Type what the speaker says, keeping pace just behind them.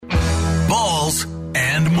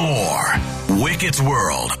and more. Wicked's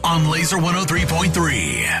World on Laser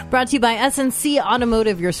 103.3. Brought to you by SNC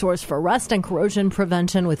Automotive, your source for rust and corrosion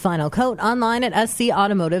prevention with Final Coat, online at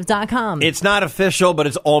scautomotive.com. It's not official, but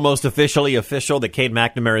it's almost officially official that Cade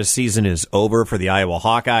McNamara's season is over for the Iowa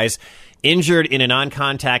Hawkeyes. Injured in a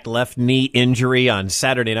non-contact left knee injury on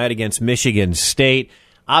Saturday night against Michigan State.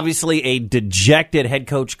 Obviously, a dejected head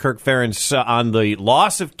coach Kirk Ferentz on the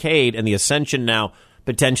loss of Cade and the ascension now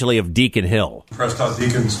potentially of Deacon Hill. Prescott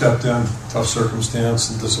Deacon stepped in, tough circumstance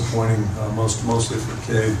and disappointing, mostly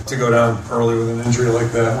for Cade. To go down early with an injury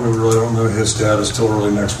like that, we really don't know his status till early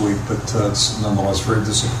next week, but it's nonetheless very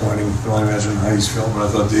disappointing. I can only imagine how he's feeling, but I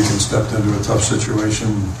thought Deacon stepped into a tough situation.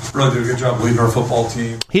 Really did a good job leading our football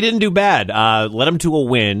team. He didn't do bad. Led him to a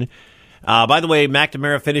win. By the way,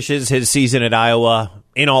 McNamara finishes his season at Iowa.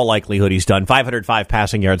 In all likelihood, he's done 505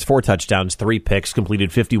 passing yards, 4 touchdowns, 3 picks, completed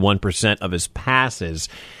 51% of his passes.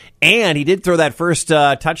 And he did throw that first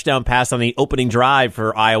touchdown pass on the opening drive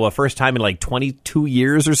for Iowa, first time in like 22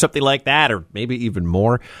 years or something like that, or maybe even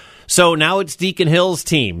more. So now it's Deacon Hill's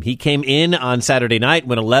team. He came in on Saturday night,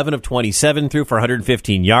 went 11 of 27, threw for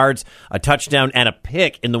 115 yards, a touchdown, and a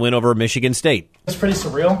pick in the win over Michigan State. It's pretty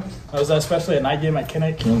surreal. I was especially a night game at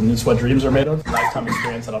Kinnick, and it's what dreams are made of. Lifetime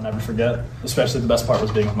experience that I'll never forget. Especially the best part was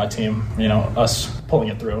being with my team, us pulling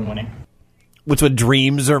it through and winning. What's what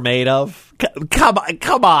dreams are made of?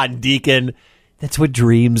 Come on, Deacon. That's what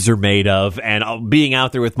dreams are made of. And being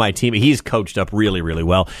out there with my team, he's coached up really, really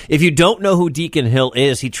well. If you don't know who Deacon Hill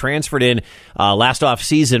is, he transferred in last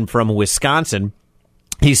offseason from Wisconsin.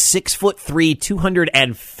 He's 6'3",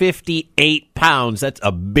 258 pounds. That's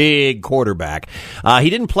a big quarterback. He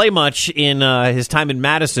didn't play much in his time in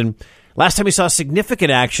Madison. Last time he saw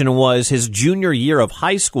significant action was his junior year of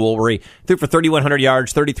high school, where he threw for 3,100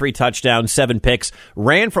 yards, 33 touchdowns, 7 picks,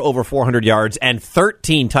 ran for over 400 yards, and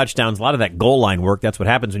 13 touchdowns. A lot of that goal line work. That's what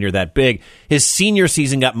happens when you're that big. His senior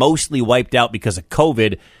season got mostly wiped out because of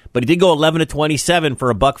COVID, but he did go 11 of 27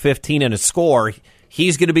 for $115 and a score.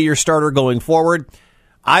 He's going to be your starter going forward.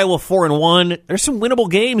 Iowa 4-1. There's some winnable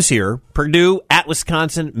games here. Purdue, at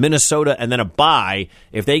Wisconsin, Minnesota, and then a bye.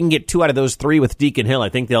 If they can get 2 out of those 3 with Deacon Hill, I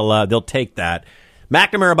think they'll take that.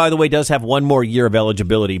 McNamara, by the way, does have 1 more year of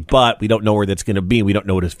eligibility, but we don't know where that's going to be. We don't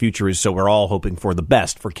know what his future is, so we're all hoping for the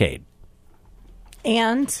best for Cade.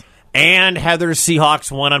 And Heather's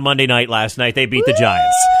Seahawks won on Monday night last night. They beat the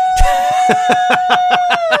Giants.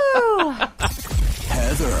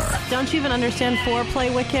 Heather. Don't you even understand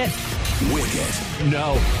foreplay, Wicket? Wicked.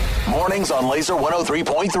 No. Mornings on Laser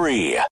 103.3.